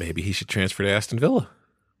 Maybe he should transfer to Aston Villa.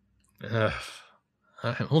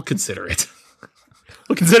 We'll consider it.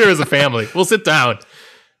 We'll consider it as a family. We'll sit down.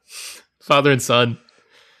 Father and son.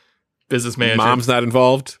 Business manager. Mom's not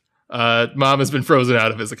involved? Mom has been frozen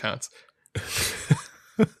out of his accounts.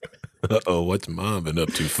 Uh-oh, what's Mom been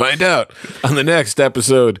up to? Find out on the next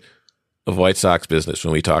episode of White Sox Business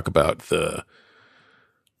when we talk about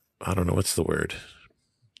I don't know, what's the word?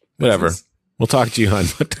 Whatever. We'll talk to you on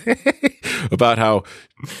Monday about how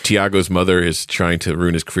Thiago's mother is trying to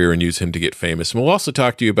ruin his career and use him to get famous. And we'll also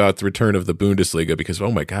talk to you about the return of the Bundesliga because,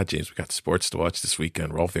 oh my God, James, we got sports to watch this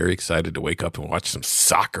weekend. We're all very excited to wake up and watch some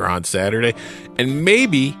soccer on Saturday. And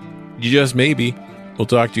maybe, just maybe, we'll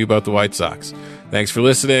talk to you about the White Sox. Thanks for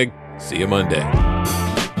listening. See you Monday.